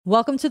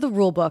Welcome to the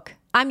RuleBook.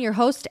 I'm your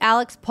host,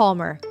 Alex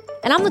Palmer,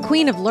 and I'm the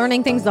queen of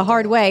learning things the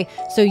hard way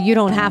so you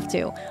don't have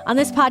to. On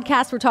this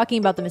podcast, we're talking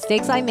about the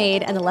mistakes I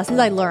made and the lessons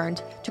I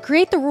learned to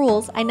create the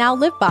rules I now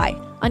live by.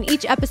 On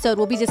each episode,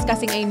 we'll be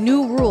discussing a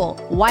new rule,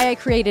 why I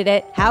created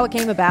it, how it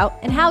came about,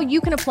 and how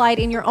you can apply it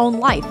in your own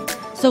life.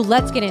 So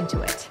let's get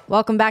into it.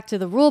 Welcome back to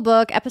the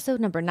RuleBook, episode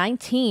number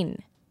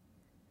 19.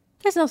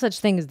 There's no such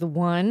thing as the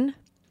one.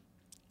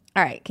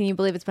 All right, can you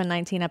believe it's been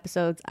 19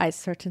 episodes? I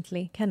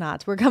certainly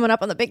cannot. We're coming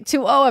up on the big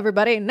 2-0,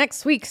 everybody,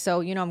 next week, so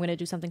you know I'm going to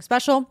do something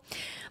special.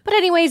 But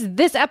anyways,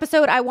 this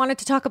episode, I wanted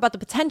to talk about the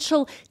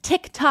potential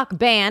TikTok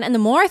ban, and the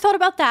more I thought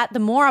about that, the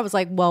more I was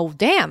like, well,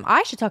 damn,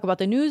 I should talk about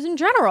the news in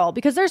general,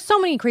 because there's so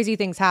many crazy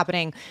things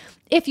happening.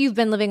 If you've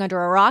been living under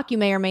a rock, you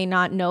may or may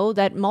not know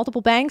that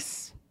multiple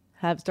banks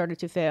have started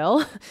to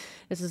fail.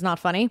 This is not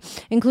funny,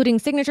 including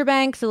Signature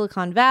Bank,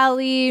 Silicon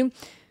Valley,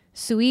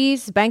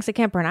 Suisse, banks I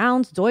can't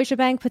pronounce, Deutsche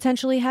Bank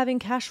potentially having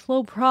cash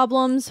flow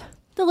problems.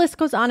 The list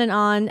goes on.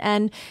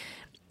 And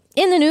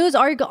in the news,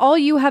 all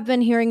you have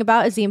been hearing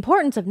about is the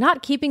importance of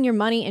not keeping your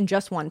money in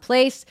just one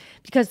place,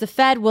 because the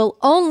Fed will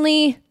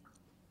only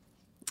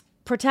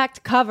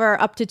cover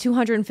up to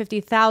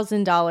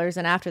 $250,000.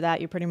 And after that,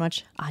 you're pretty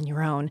much on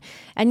your own.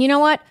 And you know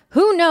what?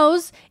 Who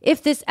knows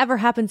if this ever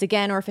happens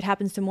again, or if it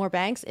happens to more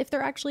banks, if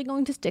they're actually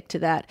going to stick to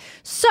that.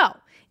 So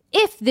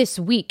if this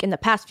week and the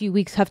past few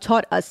weeks have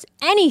taught us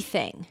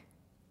anything,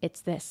 it's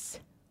this.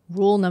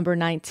 Rule number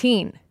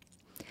 19.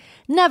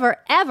 Never,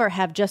 ever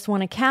have just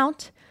one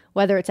account,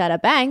 whether it's at a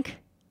bank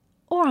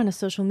or on a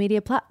social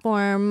media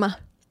platform.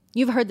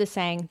 You've heard the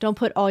saying, don't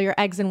put all your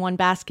eggs in one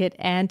basket,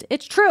 and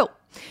it's true.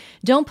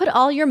 Don't put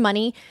all your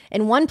money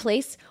in one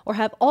place or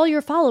have all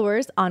your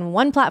followers on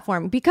one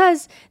platform,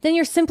 because then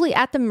you're simply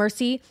at the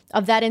mercy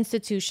of that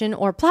institution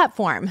or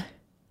platform.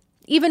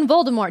 Even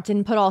Voldemort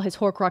didn't put all his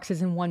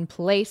Horcruxes in one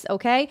place,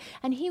 okay?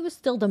 And he was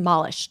still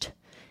demolished.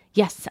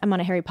 Yes, I'm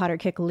on a Harry Potter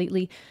kick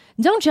lately.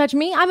 Don't judge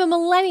me. I'm a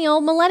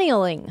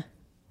millennialing.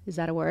 Is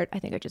that a word? I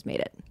think I just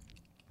made it.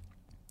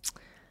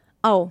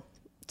 Oh,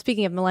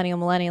 speaking of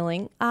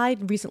millennialing, I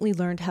recently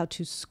learned how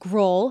to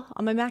scroll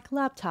on my Mac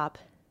laptop.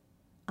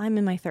 I'm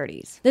in my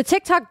 30s. The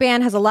TikTok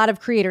ban has a lot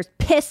of creators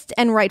pissed,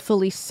 and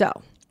rightfully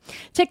so.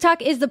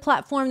 TikTok is the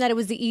platform that it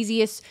was the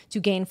easiest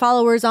to gain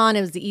followers on.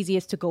 It was the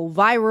easiest to go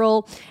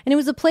viral. And it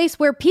was a place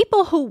where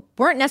people who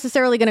weren't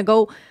necessarily going to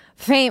go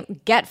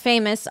get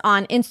famous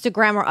on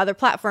Instagram or other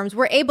platforms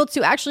were able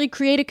to actually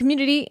create a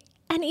community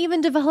and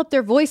even develop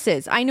their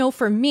voices. I know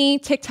for me,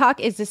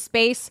 TikTok is the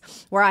space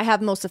where I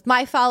have most of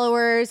my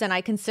followers, and I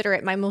consider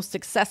it my most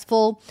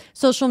successful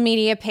social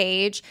media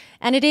page.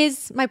 And it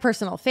is my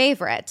personal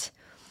favorite.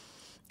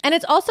 And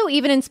it's also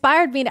even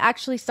inspired me to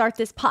actually start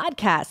this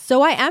podcast.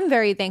 So I am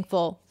very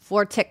thankful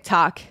for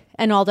TikTok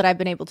and all that I've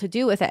been able to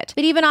do with it.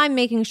 But even I'm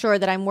making sure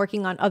that I'm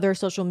working on other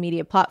social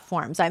media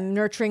platforms. I'm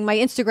nurturing my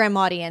Instagram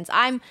audience.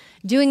 I'm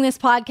doing this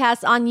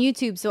podcast on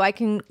YouTube so I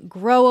can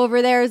grow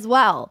over there as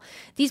well.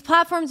 These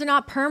platforms are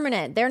not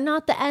permanent. They're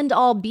not the end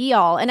all be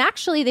all. And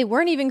actually, they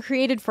weren't even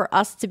created for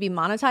us to be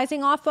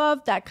monetizing off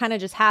of. That kind of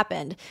just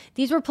happened.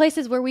 These were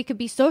places where we could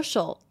be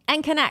social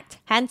and connect,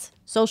 hence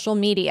social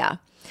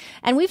media.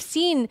 And we've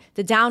seen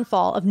the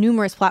downfall of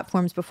numerous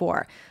platforms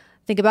before.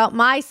 Think about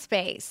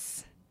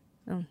MySpace.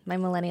 Oh, my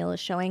millennial is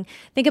showing.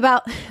 Think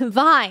about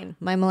Vine.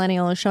 My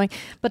millennial is showing,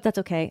 but that's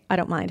okay. I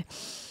don't mind.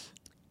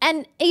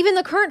 And even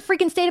the current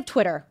freaking state of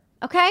Twitter.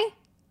 Okay?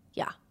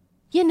 Yeah.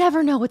 You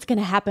never know what's going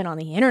to happen on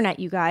the internet,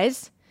 you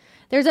guys.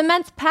 There's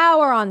immense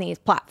power on these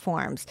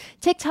platforms.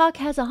 TikTok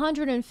has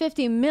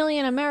 150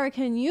 million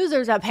American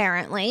users,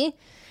 apparently.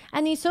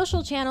 And these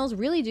social channels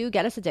really do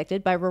get us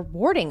addicted by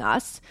rewarding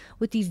us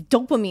with these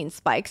dopamine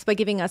spikes, by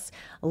giving us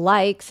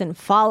likes and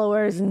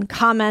followers and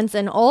comments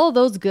and all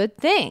those good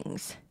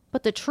things.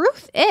 But the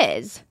truth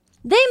is,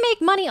 they make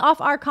money off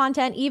our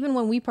content even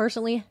when we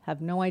personally have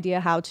no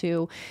idea how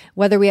to,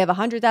 whether we have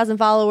 100,000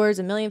 followers,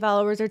 1 million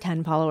followers, or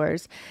 10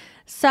 followers.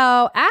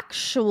 So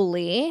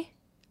actually,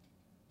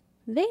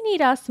 they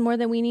need us more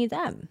than we need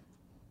them.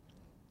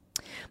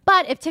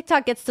 But if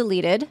TikTok gets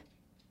deleted,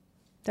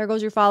 there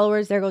goes your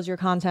followers, there goes your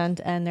content,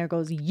 and there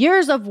goes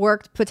years of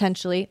work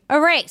potentially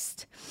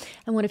erased.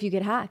 And what if you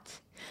get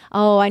hacked?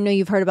 Oh, I know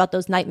you've heard about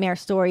those nightmare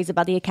stories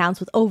about the accounts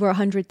with over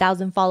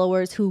 100,000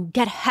 followers who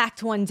get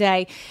hacked one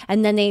day,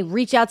 and then they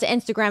reach out to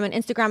Instagram, and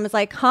Instagram is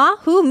like, huh?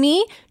 Who,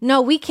 me?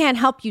 No, we can't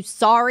help you.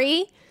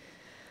 Sorry.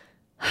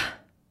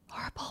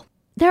 Horrible.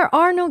 There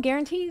are no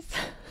guarantees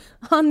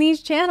on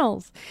these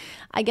channels.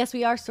 I guess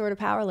we are sort of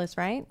powerless,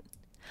 right?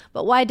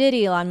 But why did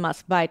Elon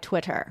Musk buy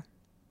Twitter?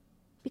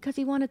 Because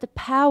he wanted the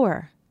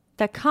power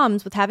that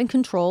comes with having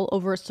control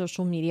over a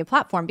social media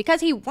platform,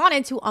 because he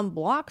wanted to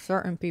unblock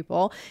certain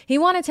people. He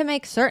wanted to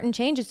make certain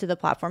changes to the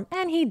platform,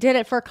 and he did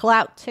it for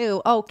clout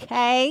too,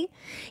 okay?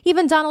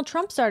 Even Donald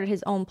Trump started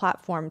his own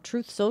platform,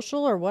 Truth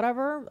Social or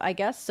whatever, I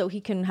guess, so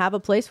he can have a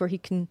place where he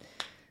can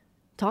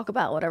talk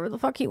about whatever the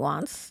fuck he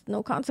wants.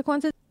 No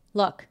consequences.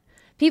 Look,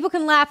 people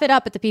can laugh it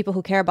up at the people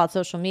who care about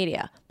social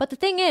media, but the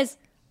thing is,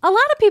 a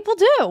lot of people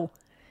do.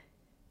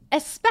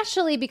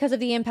 Especially because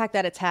of the impact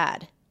that it's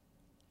had.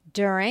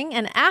 During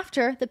and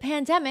after the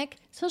pandemic,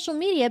 social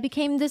media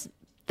became this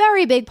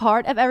very big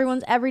part of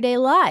everyone's everyday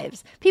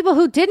lives. People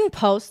who didn't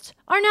post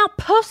are now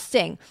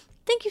posting.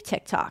 Thank you,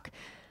 TikTok.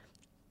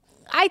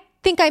 I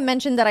think I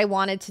mentioned that I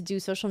wanted to do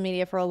social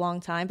media for a long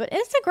time, but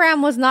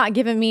Instagram was not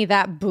giving me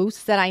that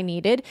boost that I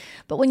needed.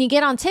 But when you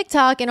get on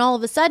TikTok and all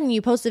of a sudden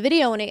you post a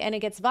video and it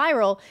gets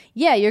viral,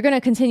 yeah, you're going to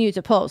continue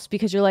to post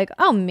because you're like,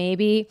 oh,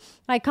 maybe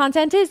my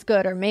content is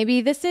good, or maybe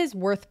this is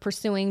worth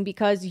pursuing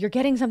because you're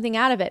getting something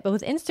out of it. But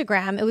with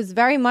Instagram, it was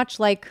very much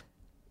like,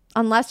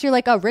 unless you're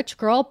like a rich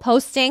girl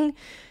posting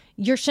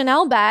your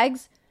Chanel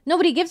bags,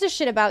 nobody gives a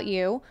shit about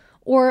you.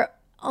 Or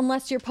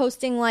unless you're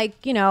posting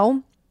like, you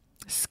know,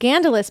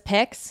 scandalous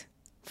pics,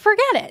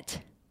 forget it.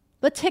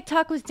 But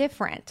TikTok was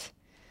different.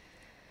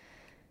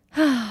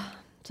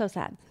 So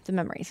sad. The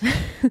memories.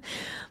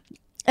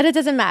 And it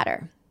doesn't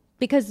matter,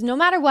 because no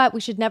matter what, we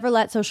should never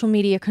let social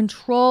media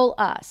control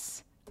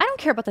us. I don't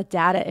care about the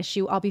data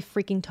issue. I'll be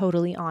freaking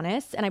totally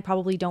honest. And I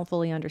probably don't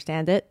fully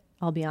understand it.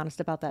 I'll be honest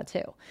about that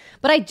too.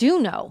 But I do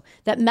know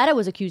that Meta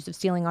was accused of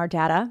stealing our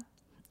data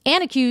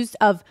and accused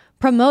of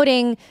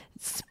promoting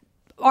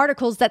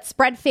articles that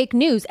spread fake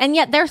news. And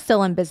yet they're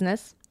still in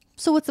business.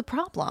 So what's the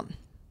problem?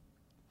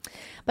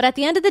 But at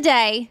the end of the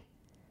day,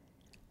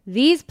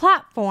 these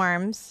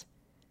platforms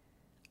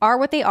are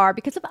what they are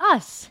because of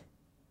us.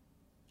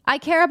 I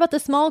care about the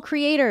small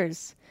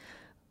creators.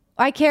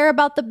 I care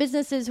about the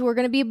businesses who are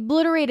going to be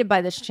obliterated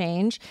by this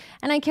change.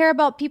 And I care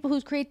about people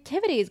whose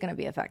creativity is going to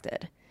be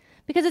affected.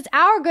 Because it's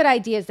our good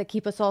ideas that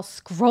keep us all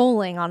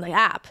scrolling on the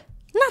app,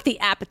 not the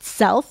app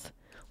itself.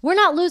 We're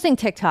not losing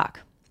TikTok.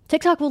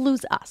 TikTok will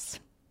lose us.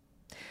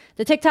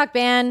 The TikTok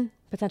ban,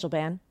 potential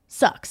ban,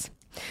 sucks.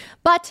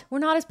 But we're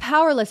not as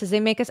powerless as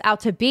they make us out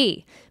to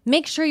be.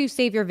 Make sure you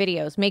save your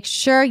videos. Make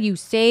sure you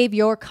save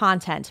your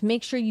content.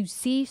 Make sure you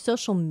see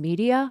social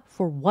media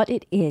for what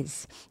it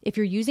is. If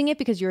you're using it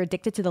because you're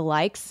addicted to the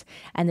likes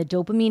and the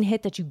dopamine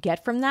hit that you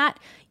get from that,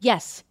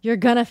 yes, you're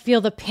gonna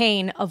feel the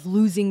pain of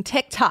losing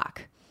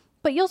TikTok.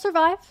 But you'll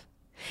survive.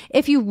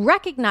 If you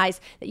recognize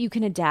that you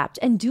can adapt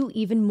and do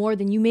even more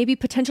than you maybe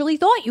potentially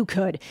thought you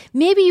could.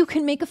 Maybe you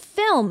can make a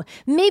film.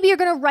 Maybe you're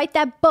going to write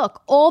that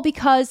book, all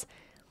because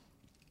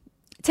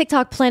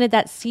TikTok planted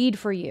that seed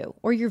for you,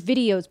 or your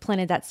videos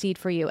planted that seed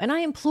for you. And I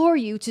implore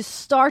you to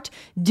start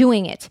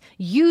doing it.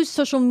 Use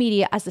social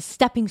media as a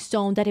stepping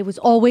stone that it was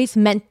always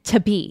meant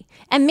to be.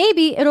 And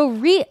maybe it'll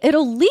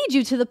lead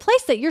you to the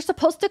place that you're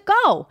supposed to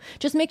go.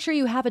 Just make sure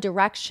you have a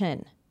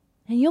direction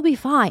and you'll be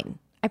fine.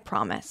 I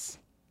promise.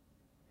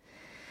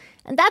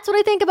 And that's what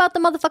I think about the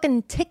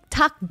motherfucking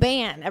TikTok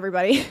ban,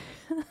 everybody.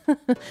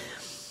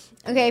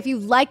 Okay, if you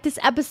like this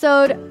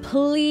episode,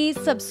 please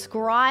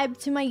subscribe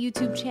to my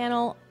YouTube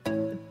channel.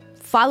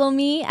 Follow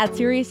me at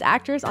Serious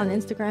Actress on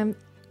Instagram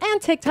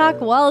and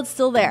TikTok while it's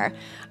still there.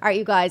 All right,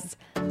 you guys,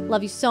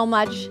 love you so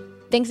much.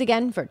 Thanks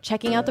again for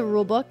checking out the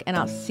rule book, and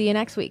I'll see you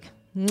next week.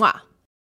 Mwah.